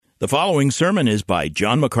The following sermon is by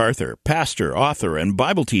John MacArthur, pastor, author, and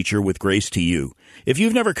Bible teacher with Grace to You. If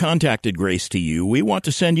you've never contacted Grace to You, we want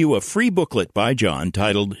to send you a free booklet by John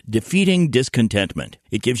titled Defeating Discontentment.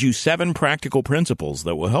 It gives you 7 practical principles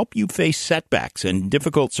that will help you face setbacks and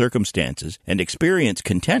difficult circumstances and experience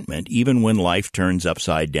contentment even when life turns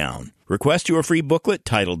upside down. Request your free booklet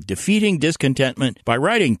titled Defeating Discontentment by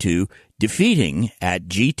writing to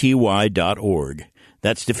defeating@gty.org.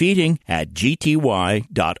 That's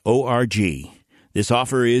defeating@gty.org. This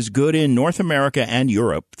offer is good in North America and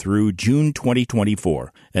Europe through June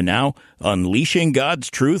 2024. And now, unleashing God's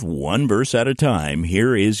truth one verse at a time,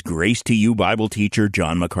 here is Grace to You Bible teacher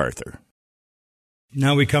John MacArthur.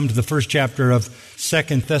 Now we come to the first chapter of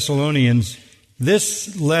 2 Thessalonians.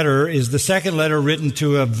 This letter is the second letter written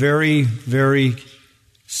to a very, very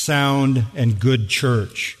sound and good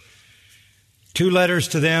church. 2 letters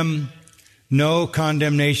to them. No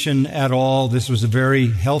condemnation at all. This was a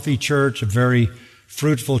very healthy church, a very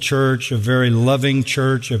fruitful church, a very loving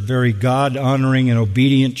church, a very God-honoring and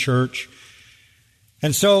obedient church.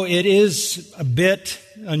 And so it is a bit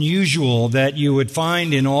unusual that you would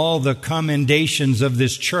find in all the commendations of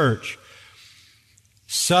this church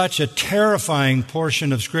such a terrifying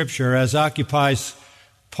portion of Scripture as occupies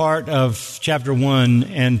part of chapter 1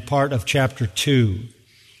 and part of chapter 2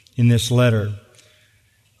 in this letter.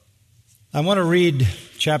 I want to read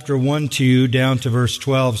chapter 1 to you down to verse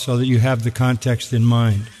 12 so that you have the context in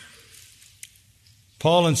mind.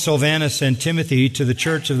 Paul and Silvanus and Timothy to the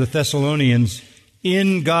church of the Thessalonians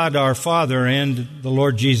in God our Father and the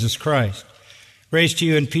Lord Jesus Christ. Grace to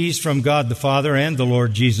you and peace from God the Father and the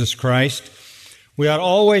Lord Jesus Christ. We ought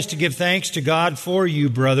always to give thanks to God for you,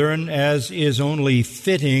 brethren, as is only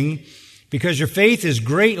fitting, because your faith is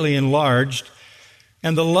greatly enlarged,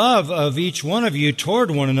 and the love of each one of you toward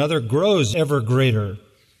one another grows ever greater.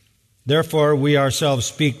 Therefore, we ourselves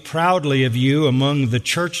speak proudly of you among the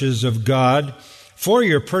churches of God for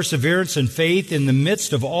your perseverance and faith in the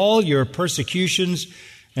midst of all your persecutions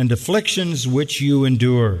and afflictions which you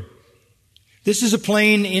endure. This is a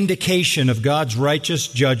plain indication of God's righteous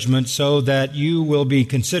judgment, so that you will be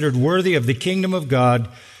considered worthy of the kingdom of God,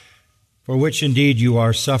 for which indeed you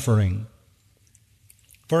are suffering.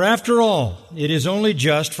 For after all, it is only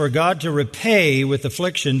just for God to repay with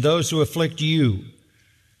affliction those who afflict you,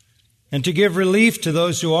 and to give relief to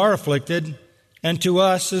those who are afflicted, and to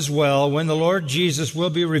us as well, when the Lord Jesus will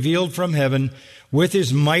be revealed from heaven with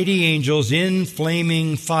his mighty angels in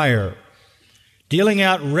flaming fire, dealing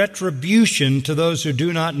out retribution to those who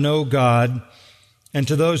do not know God, and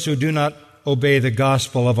to those who do not obey the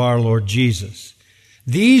gospel of our Lord Jesus.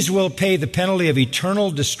 These will pay the penalty of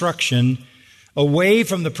eternal destruction away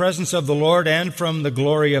from the presence of the Lord and from the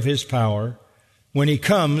glory of his power, when he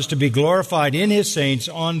comes to be glorified in his saints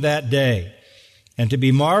on that day, and to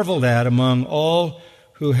be marveled at among all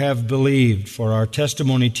who have believed, for our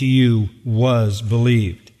testimony to you was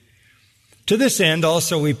believed. To this end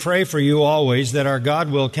also we pray for you always, that our God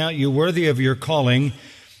will count you worthy of your calling,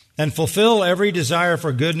 and fulfill every desire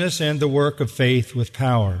for goodness and the work of faith with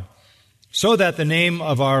power, so that the name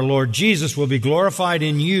of our Lord Jesus will be glorified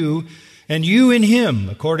in you, and you in him,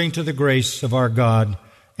 according to the grace of our God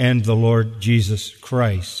and the Lord Jesus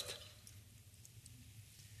Christ.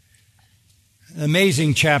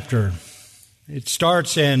 Amazing chapter. It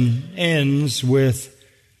starts and ends with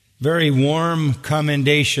very warm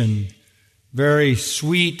commendation, very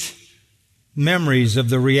sweet memories of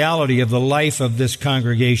the reality of the life of this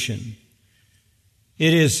congregation.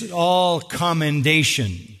 It is all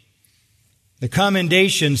commendation. The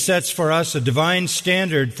commendation sets for us a divine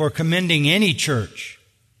standard for commending any church.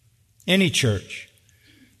 Any church.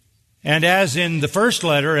 And as in the first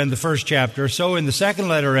letter and the first chapter, so in the second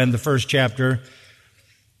letter and the first chapter,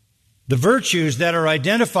 the virtues that are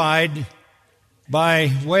identified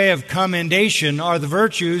by way of commendation are the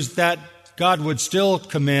virtues that God would still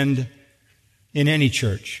commend in any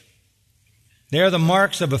church. They are the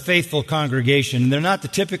marks of a faithful congregation. They're not the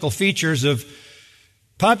typical features of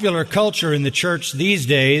popular culture in the church these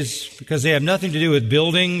days, because they have nothing to do with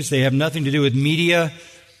buildings, they have nothing to do with media,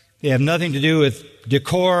 they have nothing to do with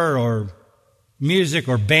decor or music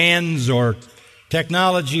or bands or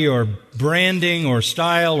technology or branding or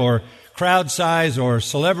style or crowd size or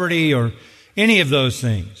celebrity or any of those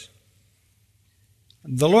things.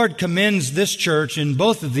 The Lord commends this church in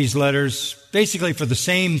both of these letters basically for the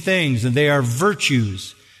same things, and they are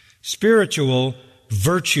virtues, spiritual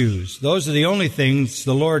virtues. Those are the only things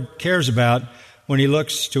the Lord cares about when he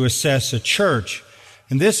looks to assess a church.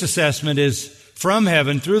 And this assessment is from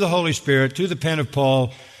heaven through the Holy Spirit to the pen of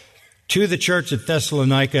Paul to the church at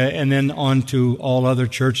Thessalonica and then on to all other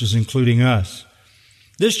churches, including us.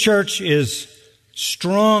 This church is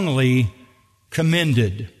strongly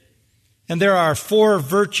commended. And there are 4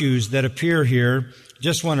 virtues that appear here.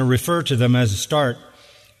 Just want to refer to them as a start.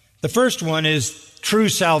 The first one is true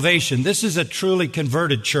salvation. This is a truly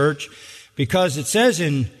converted church because it says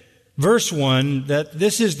in verse 1 that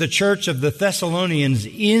this is the church of the Thessalonians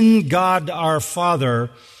in God our Father,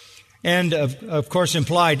 and of course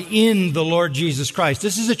implied in the Lord Jesus Christ.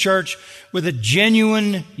 This is a church with a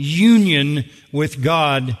genuine union with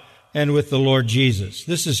God and with the Lord Jesus.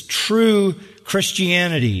 This is true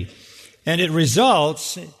Christianity. And it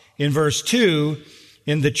results, in verse 2,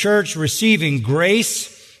 in the church receiving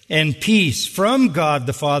grace and peace from God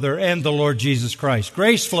the Father and the Lord Jesus Christ.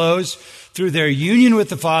 Grace flows through their union with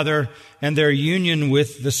the Father and their union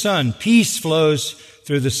with the Son. Peace flows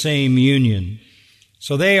through the same union.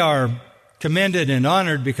 So they are commended and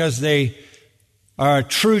honored because they are a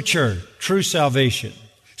true church, true salvation.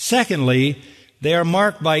 Secondly, they are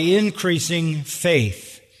marked by increasing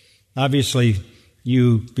faith. Obviously,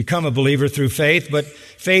 you become a believer through faith, but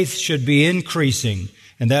faith should be increasing.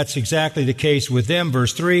 And that's exactly the case with them.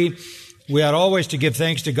 Verse 3, we ought always to give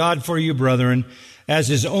thanks to God for you, brethren,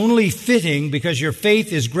 as is only fitting, because your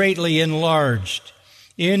faith is greatly enlarged.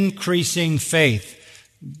 Increasing faith.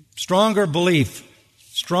 Stronger belief.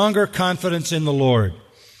 Stronger confidence in the Lord.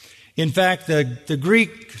 In fact, the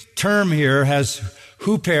Greek term here has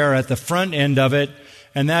huper at the front end of it,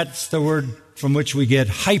 and that's the word from which we get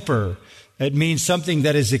hyper. It means something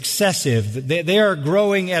that is excessive. They are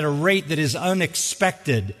growing at a rate that is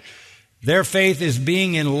unexpected. Their faith is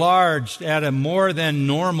being enlarged at a more than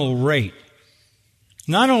normal rate.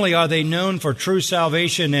 Not only are they known for true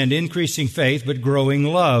salvation and increasing faith, but growing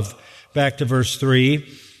love. Back to verse 3,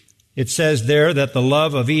 it says there that the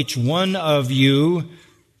love of each one of you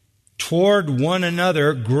toward one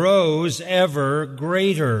another grows ever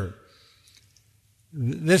greater.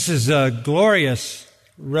 This is a glorious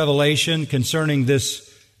revelation concerning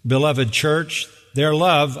this beloved church. Their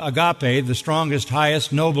love, agape, the strongest,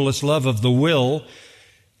 highest, noblest love of the will,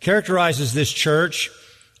 characterizes this church,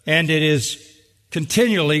 and it is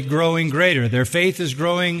continually growing greater. Their faith is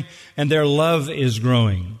growing, and their love is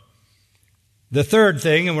growing. The third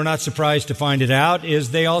thing, and we're not surprised to find it out,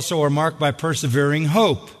 is they also are marked by persevering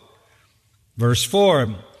hope. Verse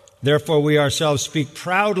 4, therefore we ourselves speak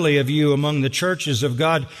proudly of you among the churches of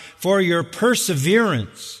God for your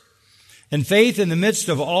perseverance and faith in the midst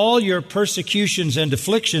of all your persecutions and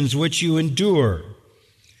afflictions which you endure.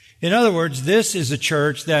 In other words, this is a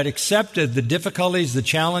church that accepted the difficulties, the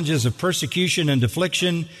challenges of persecution and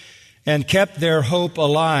affliction, and kept their hope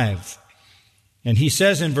alive. And he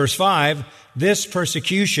says in verse 5, this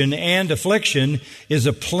persecution and affliction is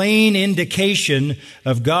a plain indication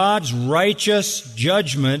of God's righteous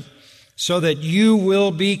judgment, so that you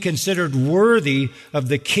will be considered worthy of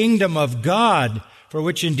the kingdom of God, for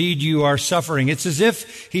which indeed you are suffering. It's as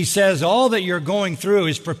if he says all that you're going through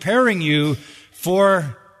is preparing you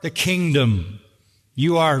for the kingdom.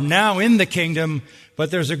 You are now in the kingdom,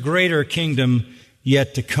 but there's a greater kingdom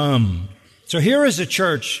yet to come. So here is a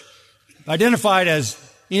church identified as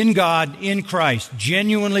in God, in Christ,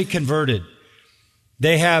 genuinely converted.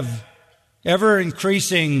 They have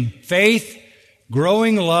ever-increasing faith,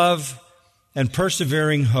 growing love, and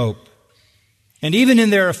persevering hope. And even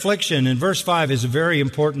in their affliction, and verse 5 is a very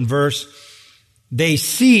important verse, they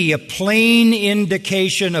see a plain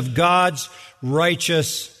indication of God's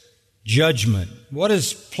righteous judgment. What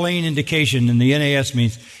does plain indication in the NAS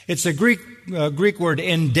means? It's a Greek word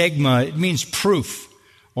endegma. It means proof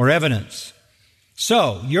or evidence.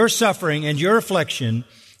 So, your suffering and your affliction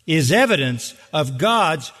is evidence of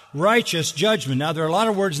God's righteous judgment. Now, there are a lot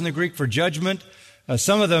of words in the Greek for judgment.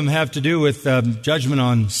 Some of them have to do with judgment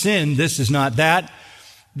on sin. This is not that.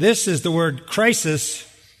 This is the word krisis,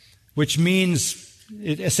 which means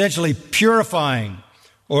essentially purifying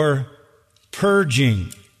or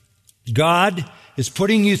purging. God is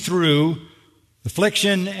putting you through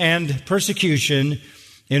affliction and persecution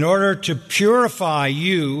in order to purify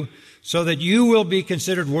you so that you will be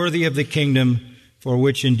considered worthy of the kingdom for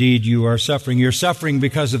which indeed you are suffering. You're suffering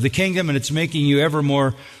because of the kingdom, and it's making you ever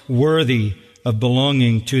more worthy of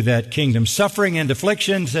belonging to that kingdom. Suffering and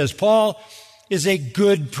affliction, says Paul, is a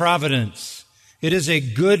good providence. It is a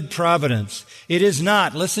good providence. It is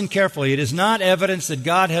not, listen carefully, it is not evidence that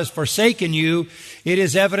God has forsaken you. It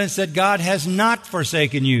is evidence that God has not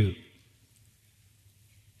forsaken you.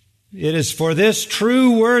 It is for this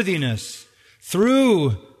true worthiness,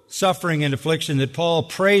 through suffering and affliction, that Paul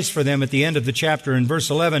prays for them at the end of the chapter in verse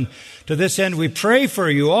 11. To this end we pray for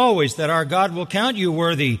you always, that our God will count you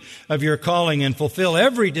worthy of your calling and fulfill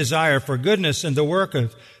every desire for goodness and the work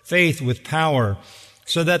of faith with power.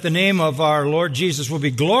 so that the name of our Lord Jesus will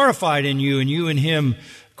be glorified in you and you in Him,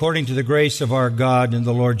 according to the grace of our God and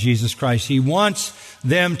the Lord Jesus Christ. He wants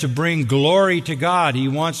them to bring glory to God. He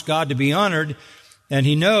wants God to be honored, and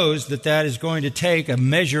He knows that that is going to take a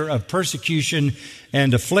measure of persecution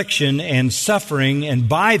and affliction and suffering, and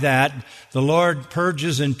by that, the Lord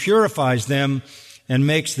purges and purifies them and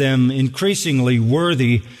makes them increasingly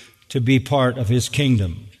worthy to be part of His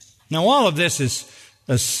kingdom. Now, all of this is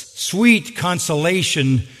a sweet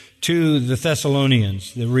consolation to the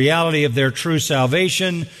Thessalonians. The reality of their true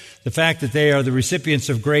salvation, the fact that they are the recipients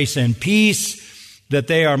of grace and peace, that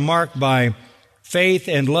they are marked by faith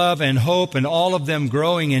and love and hope, and all of them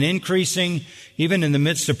growing and increasing, even in the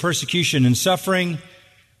midst of persecution and suffering.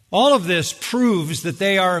 All of this proves that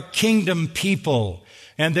they are kingdom people,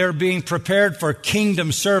 and they're being prepared for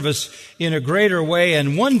kingdom service in a greater way,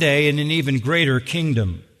 and one day in an even greater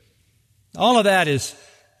kingdom. All of that is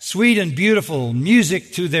sweet and beautiful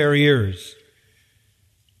music to their ears.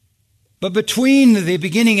 But between the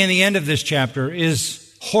beginning and the end of this chapter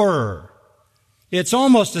is horror. It's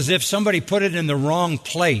almost as if somebody put it in the wrong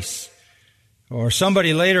place, or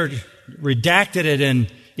somebody later redacted it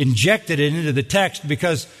and injected it into the text,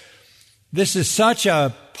 because this is such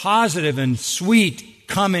a positive and sweet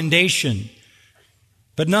commendation.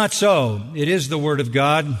 But not so. It is the Word of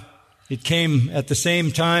God. It came at the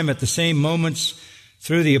same time, at the same moments,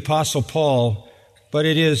 through the Apostle Paul, but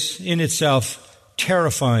it is in itself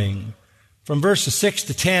terrifying. From verses 6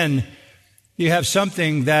 to 10, you have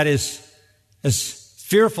something that is as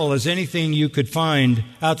fearful as anything you could find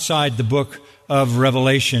outside the book of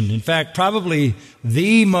Revelation. In fact, probably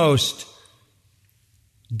the most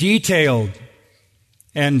detailed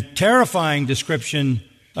and terrifying description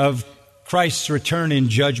of Christ's return in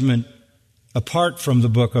judgment apart from the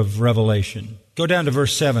book of Revelation. Go down to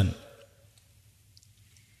verse 7.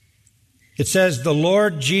 It says, "The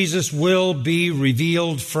Lord Jesus will be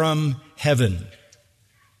revealed from heaven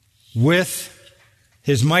with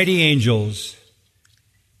His mighty angels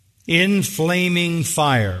in flaming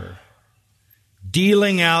fire,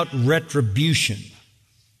 dealing out retribution."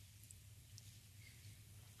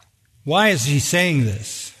 Why is he saying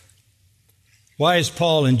this? Why is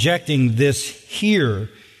Paul injecting this here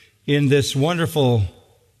in this wonderful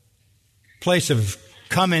place of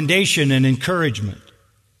commendation and encouragement?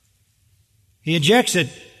 He injects it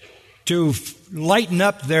to lighten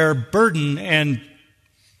up their burden and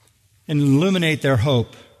illuminate their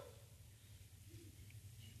hope.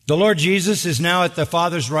 The Lord Jesus is now at the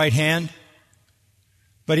Father's right hand,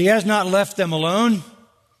 but He has not left them alone.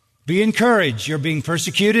 Be encouraged. You're being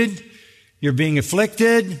persecuted. You're being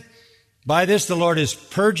afflicted. By this, the Lord is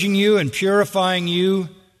purging you and purifying you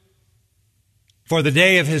for the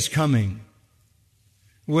day of His coming,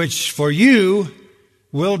 which for you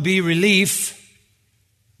will be relief,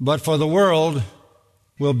 but for the world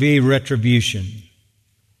will be retribution.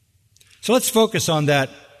 So let's focus on that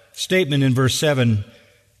statement in verse 7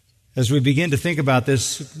 as we begin to think about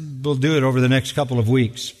this. We'll do it over the next couple of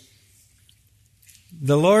weeks.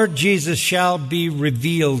 The Lord Jesus shall be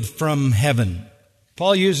revealed from heaven.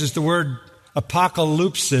 Paul uses the word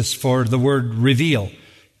apocalypsis for the word reveal.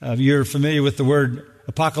 You're familiar with the word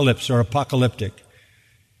apocalypse or apocalyptic.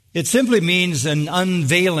 It simply means an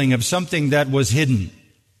unveiling of something that was hidden.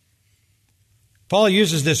 Paul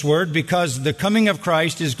uses this word because the coming of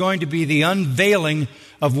Christ is going to be the unveiling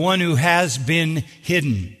of one who has been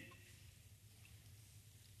hidden.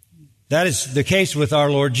 That is the case with our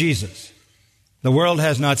Lord Jesus. The world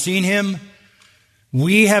has not seen Him.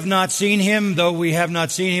 We have not seen Him. Though we have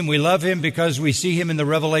not seen Him, we love Him because we see Him in the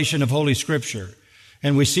revelation of Holy Scripture.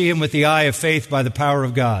 And we see Him with the eye of faith by the power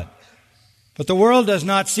of God. But the world does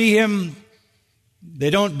not see Him. They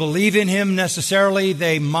don't believe in Him necessarily.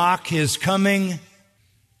 They mock His coming.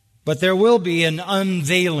 But there will be an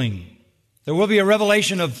unveiling. There will be a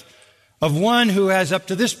revelation of one who has up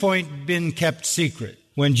to this point been kept secret.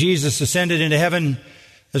 When Jesus ascended into heaven,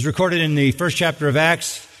 as recorded in the first chapter of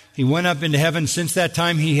Acts, He went up into heaven. Since that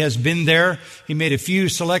time, He has been there. He made a few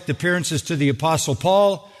select appearances to the Apostle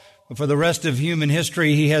Paul. But for the rest of human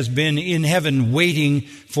history, He has been in heaven waiting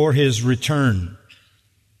for His return.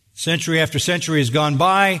 Century after century has gone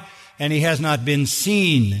by, and He has not been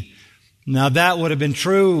seen. Now, that would have been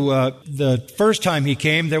true the first time He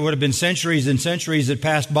came. There would have been centuries and centuries that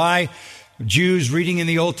passed by. Jews reading in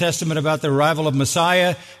the Old Testament about the arrival of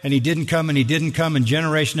Messiah, and He didn't come, and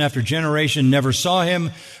generation after generation never saw Him.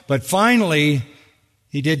 But finally,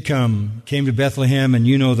 He did come, came to Bethlehem, and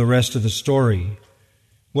you know the rest of the story.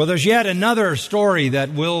 Well, there's yet another story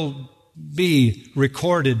that will be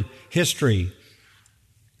recorded history.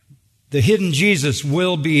 The hidden Jesus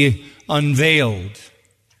will be unveiled.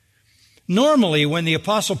 Normally, when the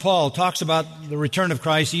Apostle Paul talks about the return of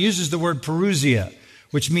Christ, he uses the word parousia,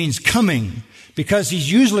 which means coming, because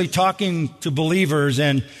he's usually talking to believers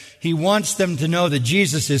and he wants them to know that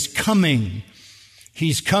Jesus is coming.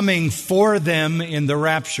 He's coming for them in the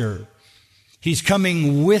rapture. He's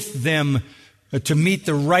coming with them to meet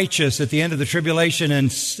the righteous at the end of the tribulation and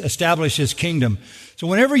establish His kingdom. So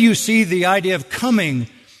whenever you see the idea of coming,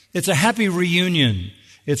 it's a happy reunion.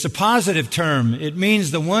 It's a positive term. It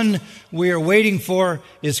means the one we are waiting for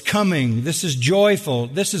is coming. This is joyful.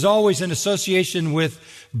 This is always in association with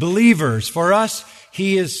believers. For us,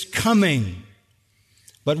 He is coming.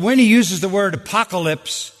 But when he uses the word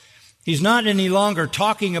apocalypse, he's not any longer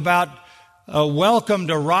talking about a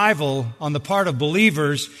welcomed arrival on the part of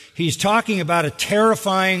believers. He's talking about a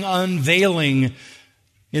terrifying unveiling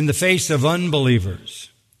in the face of unbelievers.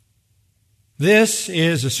 This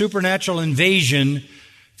is a supernatural invasion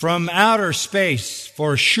from outer space,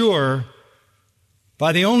 for sure,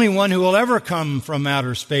 by the only one who will ever come from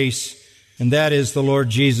outer space, and that is the Lord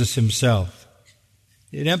Jesus Himself.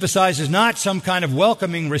 It emphasizes not some kind of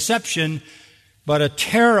welcoming reception, but a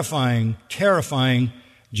terrifying, terrifying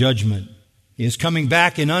judgment. He is coming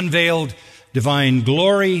back in unveiled divine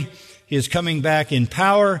glory. He is coming back in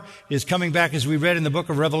power. He is coming back, as we read in the book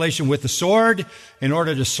of Revelation, with the sword in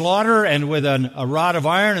order to slaughter and with a rod of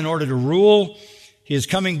iron in order to rule. He is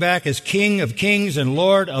coming back as King of kings and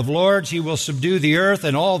Lord of lords. He will subdue the earth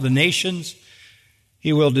and all the nations.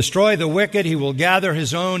 He will destroy the wicked. He will gather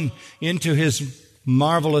His own into His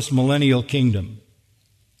marvelous millennial kingdom.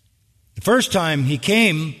 The first time He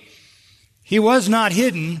came, He was not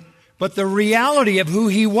hidden, but the reality of who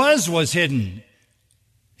He was hidden.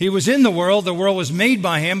 He was in the world was made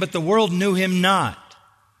by Him, but the world knew Him not.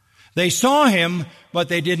 They saw Him, but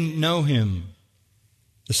they didn't know Him.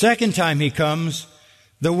 The second time He comes,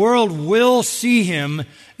 the world will see Him,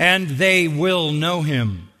 and they will know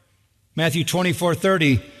Him. Matthew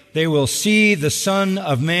 24:30, they will see the Son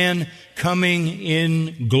of Man coming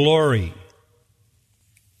in glory.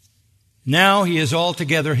 Now He is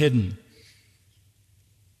altogether hidden.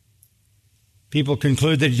 People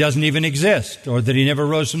conclude that He doesn't even exist, or that He never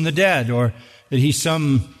rose from the dead, or that He's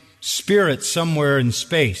some spirit somewhere in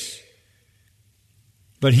space.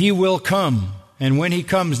 But He will come, and when He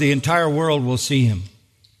comes, the entire world will see Him.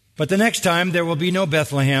 But the next time, there will be no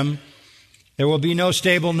Bethlehem. There will be no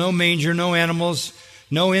stable, no manger, no animals,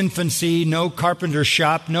 no infancy, no carpenter's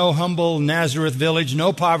shop, no humble Nazareth village,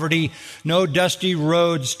 no poverty, no dusty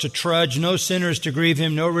roads to trudge, no sinners to grieve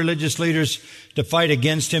Him, no religious leaders to fight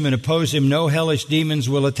against Him and oppose Him, no hellish demons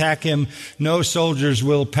will attack Him, no soldiers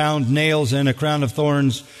will pound nails and a crown of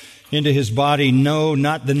thorns into His body. No,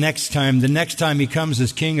 not the next time. The next time He comes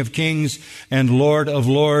as King of kings and Lord of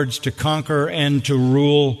lords to conquer and to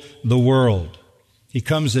rule the world. He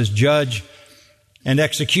comes as judge and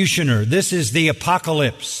executioner. This is the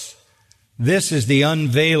apocalypse. This is the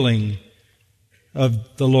unveiling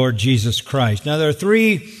of the Lord Jesus Christ. Now, there are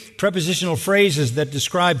three prepositional phrases that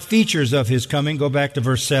describe features of His coming. Go back to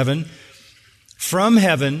verse 7. From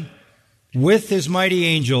heaven, with His mighty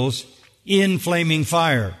angels, in flaming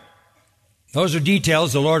fire. Those are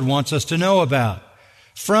details the Lord wants us to know about.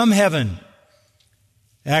 From heaven.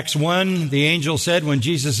 Acts 1, the angel said when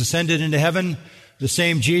Jesus ascended into heaven, the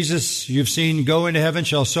same Jesus you've seen go into heaven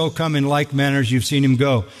shall so come in like manner as you've seen Him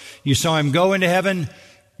go. You saw Him go into heaven,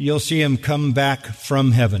 you'll see Him come back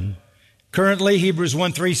from heaven. Currently, Hebrews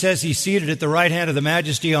 1:3 says He's seated at the right hand of the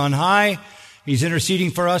Majesty on high. He's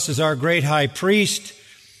interceding for us as our great high priest.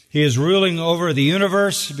 He is ruling over the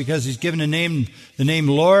universe because He's given the name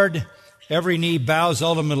Lord. Every knee bows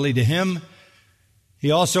ultimately to Him.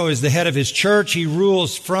 He also is the head of His church. He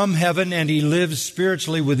rules from heaven and He lives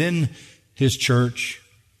spiritually within His church.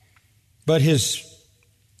 But His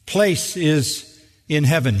place is in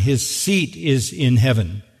heaven. His seat is in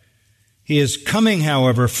heaven. He is coming,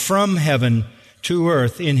 however, from heaven to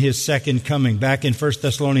earth in His second coming. Back in 1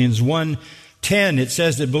 Thessalonians 1:10, it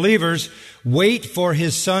says that believers wait for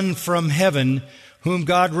His Son from heaven, whom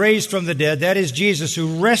God raised from the dead. That is Jesus,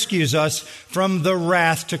 who rescues us from the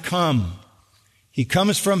wrath to come. He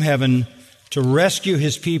comes from heaven to rescue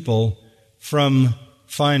His people from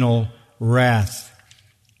final wrath.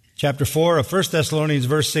 Chapter 4 of 1 Thessalonians,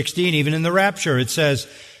 verse 16, even in the rapture, it says,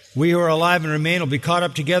 we who are alive and remain will be caught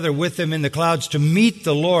up together with them in the clouds to meet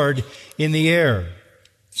the Lord in the air.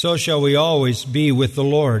 So shall we always be with the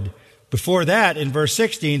Lord. Before that, in verse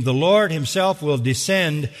 16, the Lord Himself will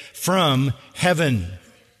descend from heaven.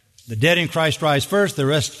 The dead in Christ rise first, the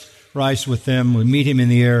rest rise with them. We meet Him in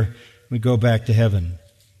the air, we go back to heaven.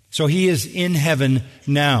 So He is in heaven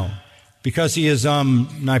now. Because He is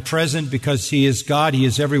omnipresent, because He is God, He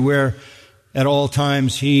is everywhere at all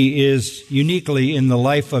times. He is uniquely in the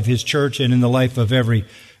life of His church and in the life of every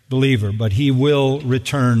believer, but He will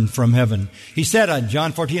return from heaven. He said in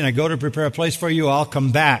John 14, I go to prepare a place for you, I'll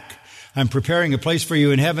come back. I'm preparing a place for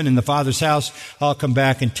you in heaven in the Father's house. I'll come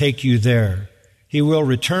back and take you there. He will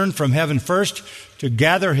return from heaven first to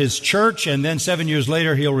gather His church, and then 7 years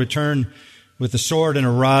later He'll return with a sword and a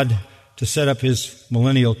rod to set up His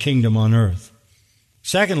millennial kingdom on earth.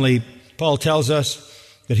 Secondly, Paul tells us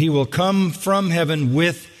that He will come from heaven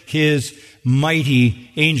with His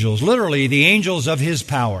mighty angels. Literally, the angels of His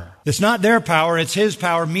power. It's not their power, it's His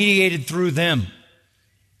power mediated through them.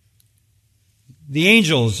 The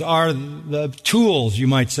angels are the tools, you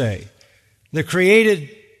might say. The created,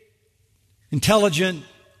 intelligent,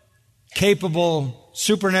 capable,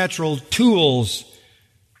 supernatural tools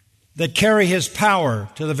that carry His power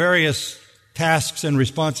to the various tasks and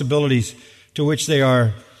responsibilities to which they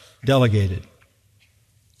are delegated.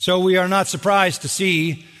 So we are not surprised to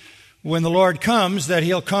see when the Lord comes that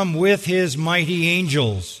He'll come with His mighty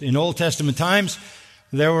angels. In Old Testament times,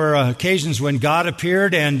 there were occasions when God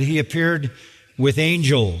appeared, and He appeared with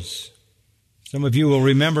angels. Some of you will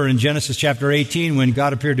remember in Genesis chapter 18 when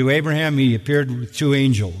God appeared to Abraham, He appeared with 2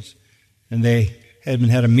 angels, and they had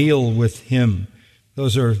a meal with Him.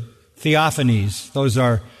 Those are theophanies. Those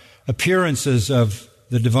are appearances of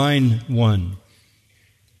the Divine One.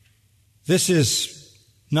 This is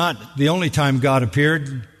not the only time God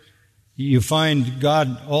appeared. You find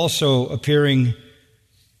God also appearing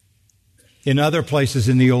in other places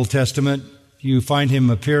in the Old Testament. You find Him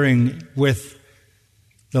appearing with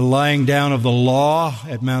the laying down of the law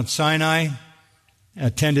at Mount Sinai,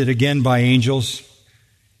 attended again by angels.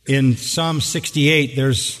 In Psalm 68,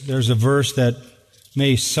 there's a verse that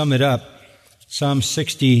may sum it up. Psalm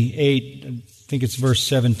 68, I think it's verse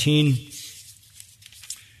 17.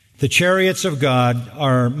 The chariots of God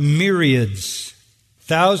are myriads,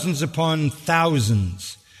 thousands upon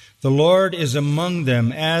thousands. The Lord is among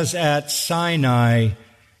them as at Sinai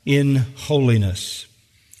in holiness.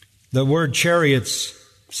 The word chariots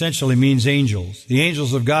essentially means angels. The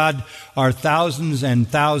angels of God are thousands and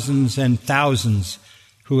thousands and thousands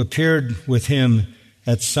who appeared with Him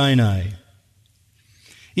at Sinai.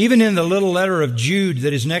 Even in the little letter of Jude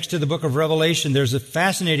that is next to the book of Revelation, there's a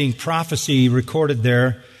fascinating prophecy recorded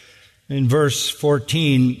there in verse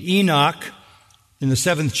 14. Enoch, in the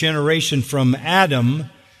 7th generation from Adam,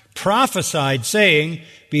 prophesied, saying,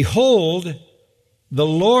 Behold, the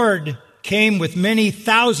Lord came with many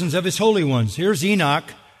thousands of His holy ones. Here's Enoch,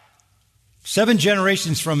 7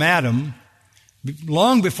 generations from Adam,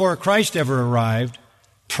 long before Christ ever arrived,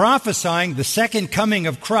 prophesying the second coming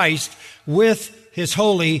of Christ with His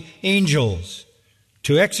holy angels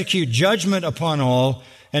to execute judgment upon all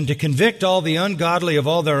and to convict all the ungodly of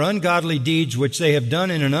all their ungodly deeds which they have done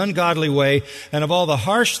in an ungodly way, and of all the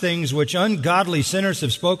harsh things which ungodly sinners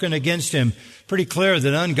have spoken against Him. Pretty clear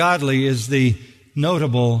that ungodly is the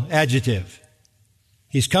notable adjective.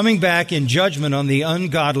 He's coming back in judgment on the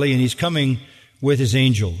ungodly, and He's coming with His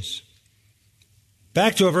angels.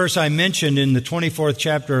 Back to a verse I mentioned in the 24th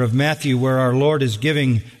chapter of Matthew, where our Lord is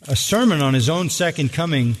giving a sermon on His own second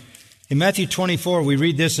coming. In Matthew 24, we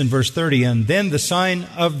read this in verse 30, And then the sign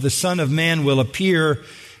of the Son of Man will appear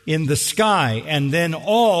in the sky, and then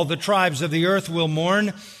all the tribes of the earth will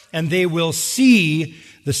mourn, and they will see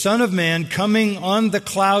the Son of Man coming on the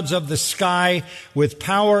clouds of the sky with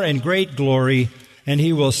power and great glory. And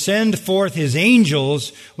He will send forth His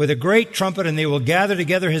angels with a great trumpet, and they will gather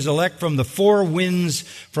together His elect from the 4 winds,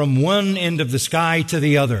 from one end of the sky to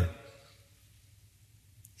the other.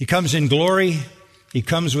 He comes in glory. He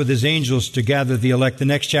comes with His angels to gather the elect. The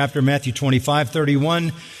next chapter, Matthew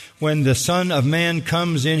 25:31, when the Son of Man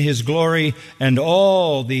comes in His glory and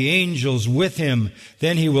all the angels with Him,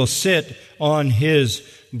 then He will sit on His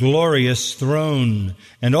glorious throne.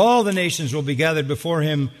 And all the nations will be gathered before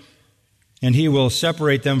Him, and He will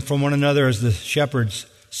separate them from one another as the shepherd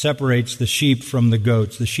separates the sheep from the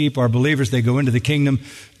goats. The sheep are believers. They go into the kingdom.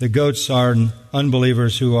 The goats are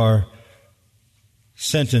unbelievers who are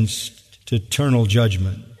sentenced to eternal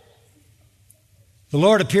judgment. The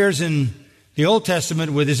Lord appears in the Old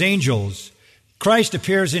Testament with His angels. Christ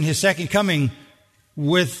appears in His second coming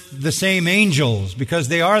with the same angels, because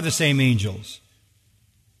they are the same angels.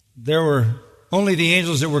 There were only the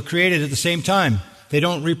angels that were created at the same time. They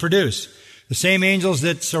don't reproduce. The same angels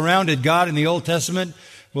that surrounded God in the Old Testament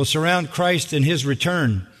will surround Christ in His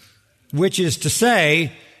return, which is to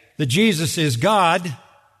say that Jesus is God,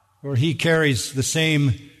 or He carries the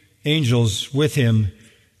same angels with Him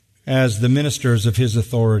as the ministers of His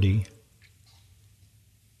authority.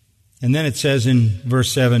 And then it says in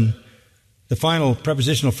verse 7, the final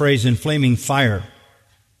prepositional phrase, in flaming fire.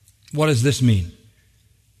 What does this mean?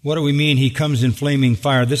 What do we mean he comes in flaming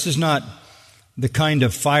fire? This is not the kind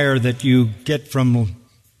of fire that you get from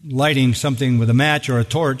lighting something with a match or a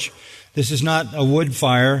torch. This is not a wood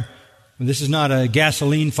fire. This is not a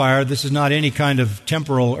gasoline fire. This is not any kind of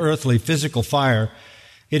temporal, earthly, physical fire.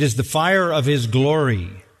 It is the fire of His glory.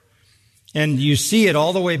 And you see it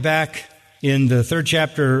all the way back in the 3rd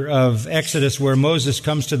chapter of Exodus, where Moses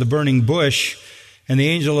comes to the burning bush, and the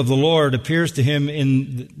angel of the Lord appears to him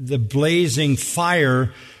in the blazing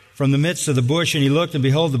fire from the midst of the bush. And he looked, and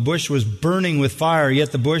behold, the bush was burning with fire,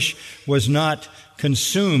 yet the bush was not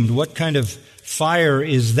consumed. What kind of fire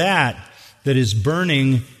is that is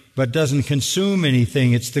burning but doesn't consume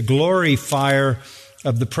anything? It's the glory fire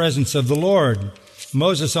of the presence of the Lord.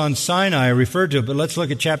 Moses on Sinai referred to it, but let's look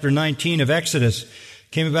at chapter 19 of Exodus.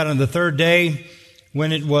 Came about on the 3rd day.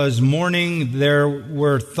 When it was morning, there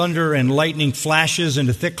were thunder and lightning flashes and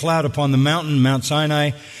a thick cloud upon the mountain, Mount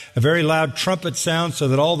Sinai, a very loud trumpet sound, so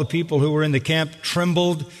that all the people who were in the camp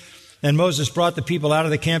trembled. And Moses brought the people out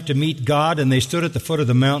of the camp to meet God, and they stood at the foot of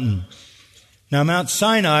the mountain. Now Mount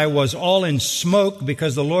Sinai was all in smoke,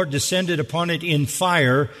 because the Lord descended upon it in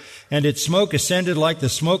fire, and its smoke ascended like the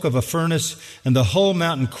smoke of a furnace, and the whole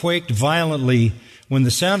mountain quaked violently. When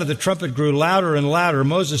the sound of the trumpet grew louder and louder,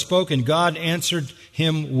 Moses spoke, and God answered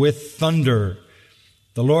him with thunder.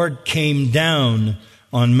 The Lord came down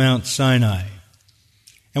on Mount Sinai.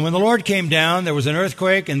 And when the Lord came down, there was an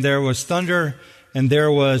earthquake, and there was thunder, and there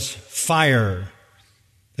was fire.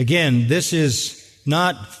 Again, this is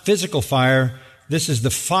not physical fire. This is the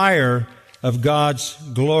fire of God's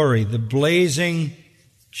glory, the blazing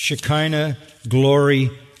Shekinah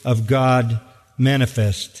glory of God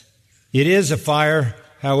manifest. It is a fire,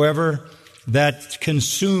 however, that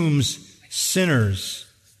consumes sinners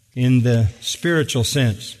in the spiritual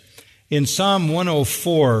sense. In Psalm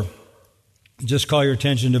 104, just call your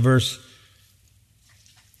attention to verse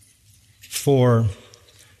 4,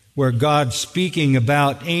 where God, speaking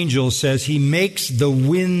about angels, says, He makes the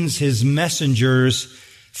winds His messengers,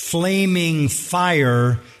 flaming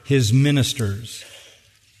fire His ministers.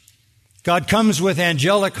 God comes with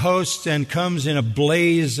angelic hosts and comes in a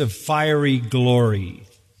blaze of fiery glory.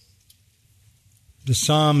 The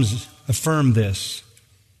Psalms affirm this.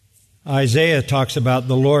 Isaiah talks about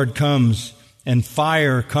the Lord comes and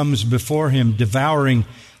fire comes before Him, devouring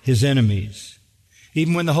His enemies.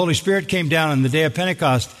 Even when the Holy Spirit came down on the day of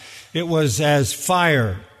Pentecost, it was as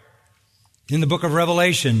fire. In the book of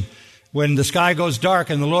Revelation, when the sky goes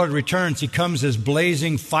dark and the Lord returns, He comes as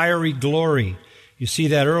blazing fiery glory. You see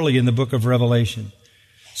that early in the book of Revelation.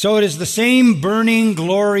 So it is the same burning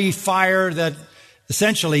glory fire that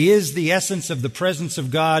essentially is the essence of the presence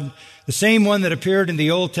of God, the same one that appeared in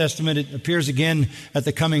the Old Testament. It appears again at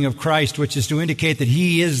the coming of Christ, which is to indicate that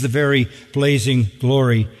He is the very blazing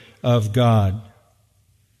glory of God.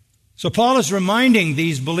 So Paul is reminding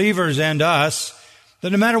these believers and us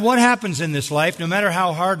that no matter what happens in this life, no matter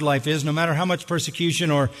how hard life is, no matter how much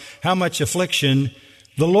persecution or how much affliction,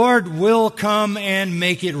 the Lord will come and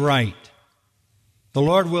make it right. The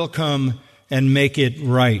Lord will come and make it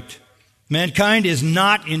right. Mankind is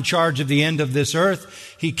not in charge of the end of this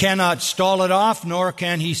earth. He cannot stall it off, nor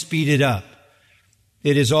can he speed it up.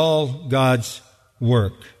 It is all God's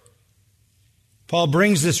work. Paul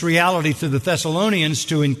brings this reality to the Thessalonians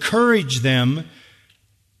to encourage them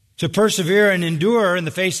to persevere and endure in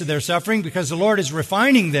the face of their suffering, because the Lord is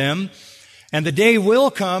refining them. And the day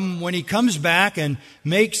will come when He comes back and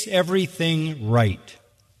makes everything right.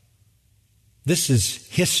 This is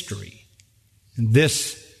history. And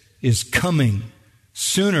this is coming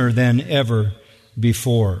sooner than ever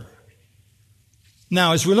before.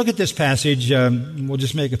 Now, as we look at this passage, we'll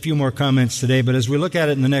just make a few more comments today, but as we look at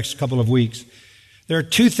it in the next couple of weeks, there are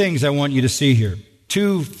two things I want you to see here.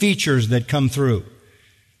 Two features that come through.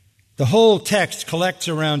 The whole text collects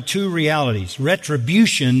around two realities: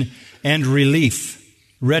 retribution and relief.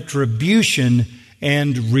 Retribution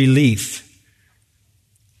and relief.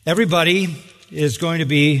 Everybody is going to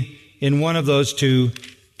be in one of those two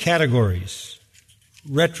categories: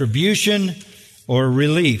 retribution or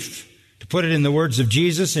relief. To put it in the words of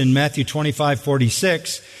Jesus in Matthew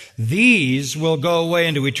 25:46, these will go away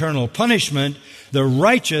into eternal punishment, the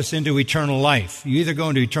righteous into eternal life. You either go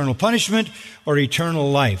into eternal punishment or eternal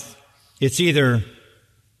life. It's either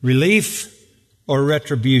relief or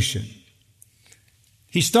retribution.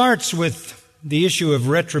 He starts with the issue of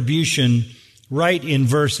retribution right in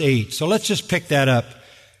verse 8. So let's just pick that up,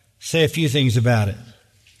 say a few things about it.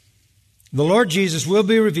 The Lord Jesus will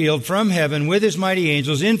be revealed from heaven with His mighty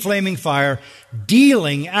angels in flaming fire,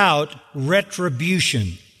 dealing out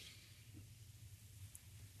retribution.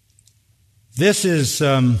 This is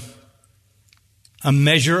a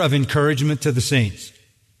measure of encouragement to the saints.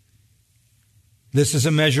 This is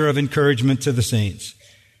a measure of encouragement to the saints.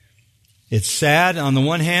 It's sad on the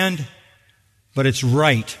one hand, but it's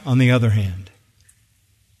right on the other hand.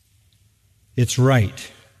 It's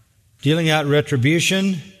right. Dealing out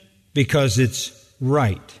retribution because it's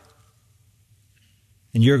right.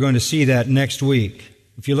 And you're going to see that next week.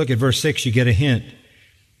 If you look at verse 6, you get a hint.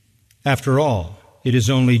 After all, it is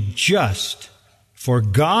only just for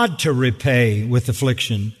God to repay with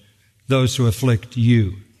affliction those who afflict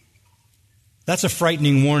you. That's a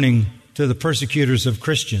frightening warning to the persecutors of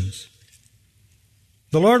Christians.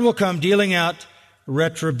 The Lord will come dealing out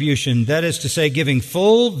retribution, that is to say, giving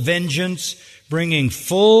full vengeance, bringing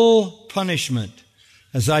full punishment.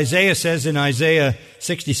 As Isaiah says in Isaiah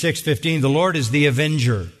 66:15, the Lord is the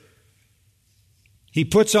avenger. He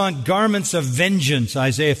puts on garments of vengeance,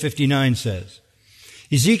 Isaiah 59 says.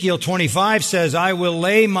 Ezekiel 25 says, I will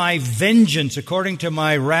lay my vengeance according to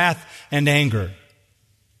my wrath and anger.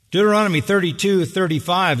 Deuteronomy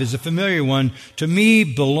 32:35 is a familiar one. To me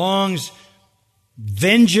belongs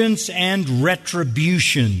vengeance and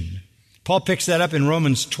retribution. Paul picks that up in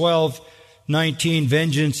Romans 12:19.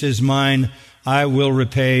 Vengeance is mine, I will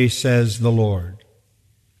repay, says the Lord.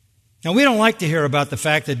 Now, we don't like to hear about the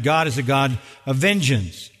fact that God is a God of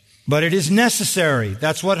vengeance, but it is necessary.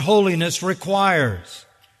 That's what holiness requires.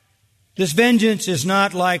 This vengeance is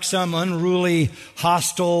not like some unruly,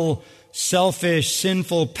 hostile, selfish,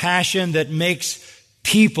 sinful passion that makes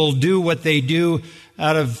people do what they do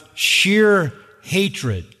out of sheer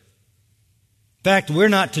hatred. In fact, we're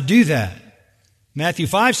not to do that. Matthew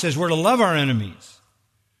 5 says we're to love our enemies.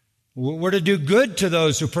 We're to do good to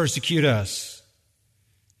those who persecute us.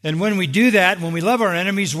 And when we do that, when we love our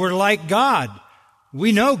enemies, we're like God.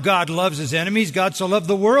 We know God loves His enemies. God so loved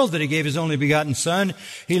the world that He gave His only begotten Son.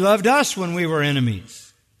 He loved us when we were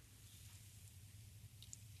enemies.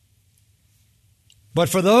 But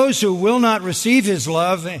for those who will not receive His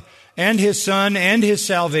love and His Son and His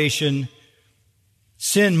salvation,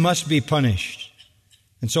 sin must be punished.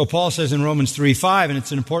 And so Paul says in Romans 3:5, and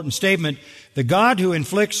it's an important statement, the God who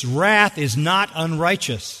inflicts wrath is not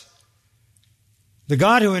unrighteous. The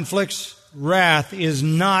God who inflicts wrath is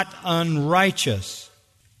not unrighteous.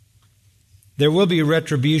 There will be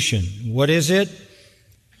retribution. What is it?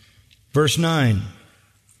 Verse 9.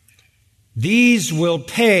 These will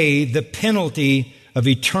pay the penalty of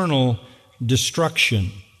eternal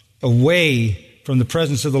destruction, away from the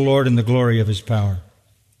presence of the Lord and the glory of His power.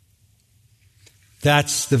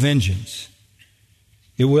 That's the vengeance.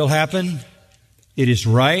 It will happen. It is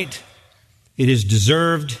right. It is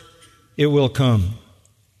deserved. It will come.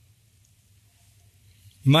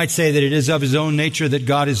 You might say that it is of His own nature that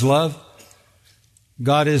God is love.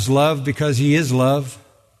 God is love because He is love.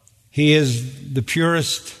 He is the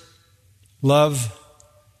purest love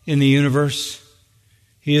in the universe.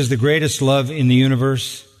 He is the greatest love in the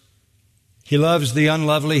universe. He loves the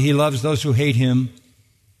unlovely. He loves those who hate Him.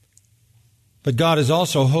 But God is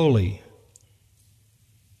also holy.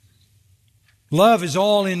 Love is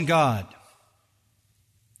all in God.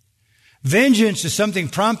 Vengeance is something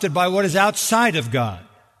prompted by what is outside of God,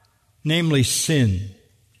 namely sin.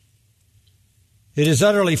 It is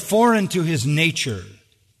utterly foreign to His nature,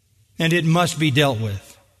 and it must be dealt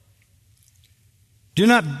with. Do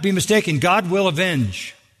not be mistaken, God will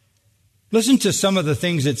avenge. Listen to some of the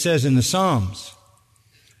things it says in the Psalms.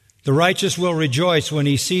 The righteous will rejoice when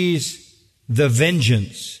he sees the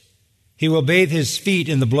vengeance. He will bathe his feet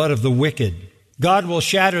in the blood of the wicked. God will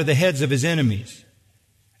shatter the heads of His enemies.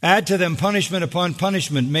 Add to them punishment upon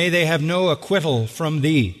punishment. May they have no acquittal from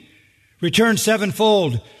Thee. Return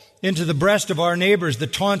sevenfold into the breast of our neighbors the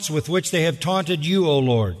taunts with which they have taunted You, O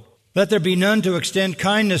Lord. Let there be none to extend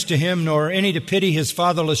kindness to him, nor any to pity his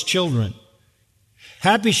fatherless children.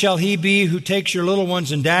 Happy shall he be who takes your little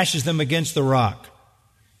ones and dashes them against the rock.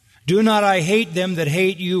 Do not I hate them that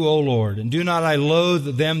hate You, O Lord, and do not I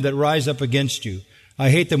loathe them that rise up against You. I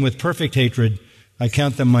hate them with perfect hatred. I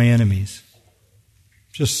count them my enemies.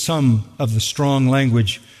 Just some of the strong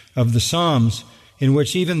language of the Psalms, in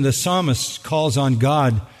which even the psalmist calls on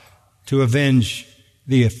God to avenge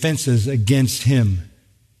the offenses against him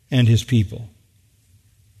and his people.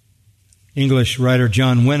 English writer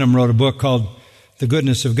John Wenham wrote a book called The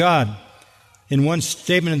Goodness of God. In one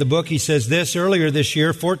statement in the book, he says this: earlier this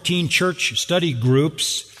year, 14 church study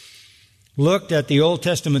groups looked at the Old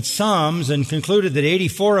Testament Psalms and concluded that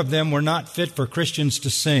 84 of them were not fit for Christians to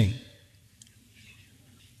sing.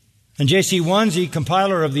 And J.C. Wansey,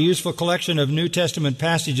 compiler of the useful collection of New Testament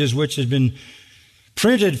passages which has been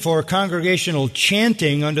printed for congregational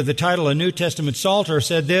chanting under the title A New Testament Psalter,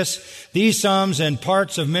 said this: "These psalms and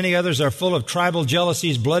parts of many others are full of tribal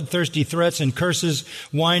jealousies, bloodthirsty threats and curses,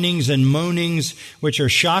 whinings and moanings, which are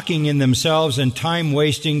shocking in themselves and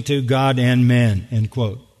time-wasting to God and man." End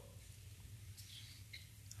quote.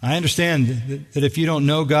 I understand that if you don't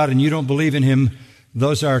know God and you don't believe in Him,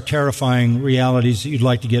 those are terrifying realities that you'd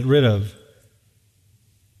like to get rid of.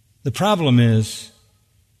 The problem is,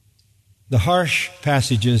 the harsh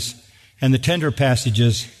passages and the tender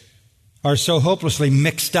passages are so hopelessly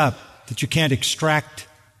mixed up that you can't extract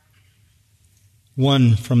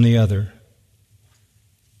one from the other.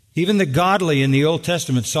 Even the godly in the Old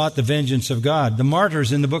Testament sought the vengeance of God. The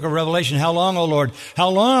martyrs in the book of Revelation: "How long, O Lord? How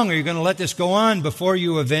long are you going to let this go on before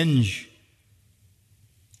you avenge?"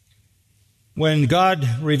 When God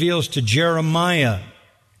reveals to Jeremiah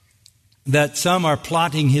that some are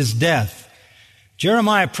plotting his death,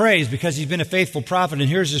 Jeremiah prays because he's been a faithful prophet, and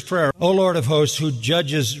here's his prayer: "O Lord of hosts, who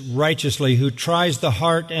judges righteously, who tries the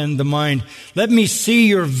heart and the mind, let me see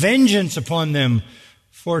your vengeance upon them,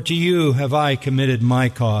 for to you have I committed my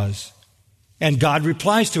cause." And God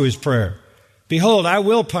replies to his prayer: "Behold, I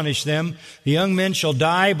will punish them. The young men shall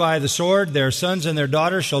die by the sword, their sons and their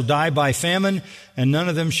daughters shall die by famine, and none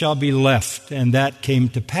of them shall be left." And that came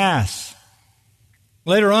to pass.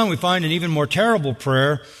 Later on, we find an even more terrible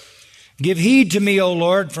prayer: "Give heed to me, O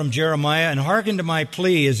Lord," from Jeremiah, "and hearken to my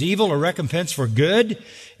plea. Is evil a recompense for good?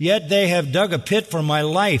 Yet they have dug a pit for my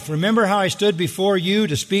life. Remember how I stood before you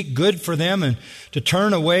to speak good for them and to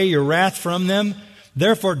turn away your wrath from them.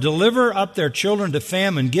 Therefore deliver up their children to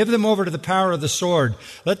famine. Give them over to the power of the sword.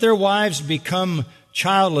 Let their wives become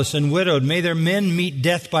childless and widowed. May their men meet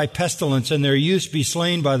death by pestilence, and their youths be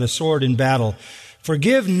slain by the sword in battle.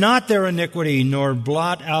 Forgive not their iniquity, nor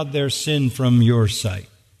blot out their sin from your sight."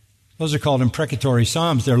 Those are called imprecatory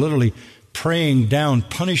psalms. They're literally praying down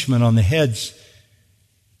punishment on the heads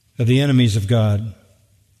of the enemies of God.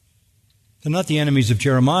 They're not the enemies of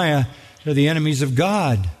Jeremiah, they're the enemies of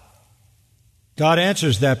God. God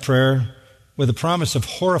answers that prayer with a promise of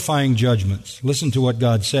horrifying judgments. Listen to what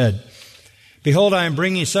God said: "Behold, I am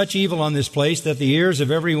bringing such evil on this place that the ears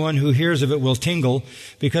of everyone who hears of it will tingle,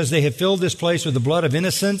 because they have filled this place with the blood of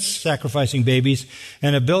innocents, sacrificing babies,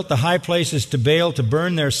 and have built the high places to Baal, to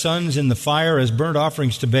burn their sons in the fire as burnt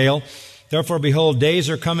offerings to Baal. Therefore, behold, days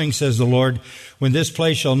are coming, says the Lord, when this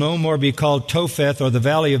place shall no more be called Topheth, or the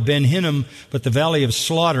valley of Ben Hinnom, but the valley of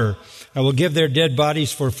slaughter. I will give their dead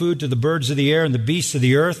bodies for food to the birds of the air and the beasts of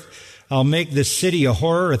the earth. I'll make this city a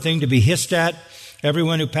horror, a thing to be hissed at.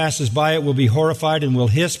 Everyone who passes by it will be horrified and will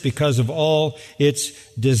hiss because of all its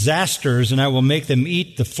disasters, and I will make them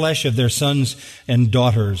eat the flesh of their sons and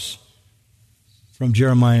daughters." From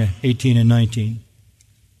Jeremiah 18 and 19.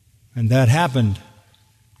 And that happened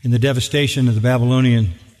in the devastation of the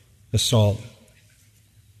Babylonian assault.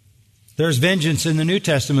 There's vengeance in the New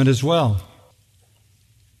Testament as well.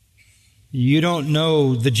 You don't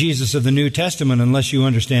know the Jesus of the New Testament unless you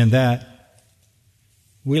understand that.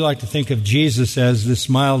 We like to think of Jesus as this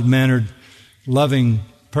mild-mannered, loving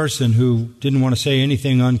person who didn't want to say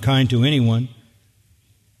anything unkind to anyone.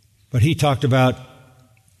 But he talked about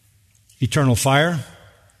eternal fire.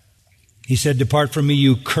 He said, "Depart from me,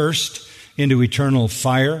 you cursed, into eternal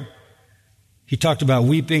fire." He talked about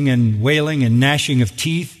weeping and wailing and gnashing of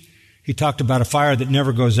teeth. He talked about a fire that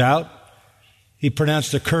never goes out. He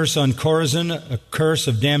pronounced a curse on Chorazin, a curse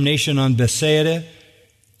of damnation on Bethsaida.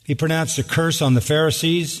 He pronounced a curse on the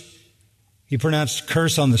Pharisees. He pronounced a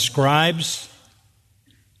curse on the scribes.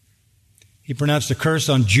 He pronounced a curse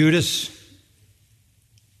on Judas.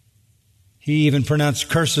 He even pronounced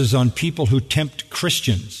curses on people who tempt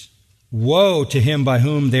Christians. Woe to him by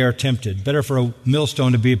whom they are tempted. Better for a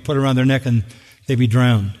millstone to be put around their neck and they be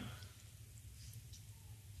drowned.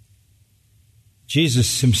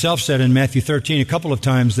 Jesus himself said in Matthew 13 a couple of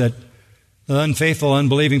times that the unfaithful,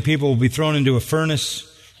 unbelieving people will be thrown into a furnace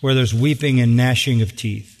where there's weeping and gnashing of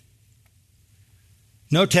teeth.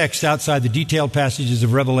 No text outside the detailed passages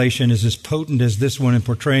of Revelation is as potent as this one in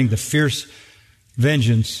portraying the fierce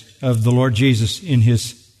vengeance of the Lord Jesus in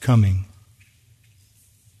His coming.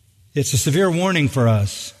 It's a severe warning for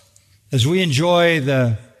us as we enjoy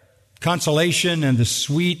the consolation and the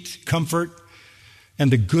sweet comfort and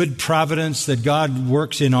the good providence that God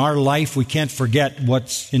works in our life. We can't forget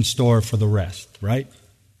what's in store for the rest, right?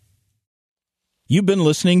 You've been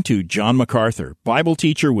listening to John MacArthur, Bible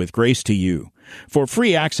teacher with Grace to You. For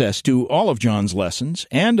free access to all of John's lessons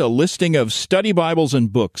and a listing of study Bibles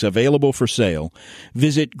and books available for sale,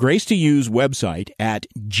 visit Grace to You's website at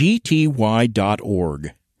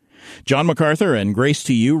gty.org. John MacArthur and Grace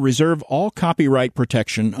to You reserve all copyright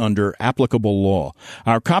protection under applicable law.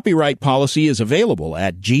 Our copyright policy is available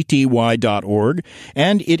at gty.org,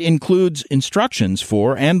 and it includes instructions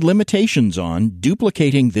for and limitations on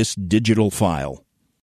duplicating this digital file.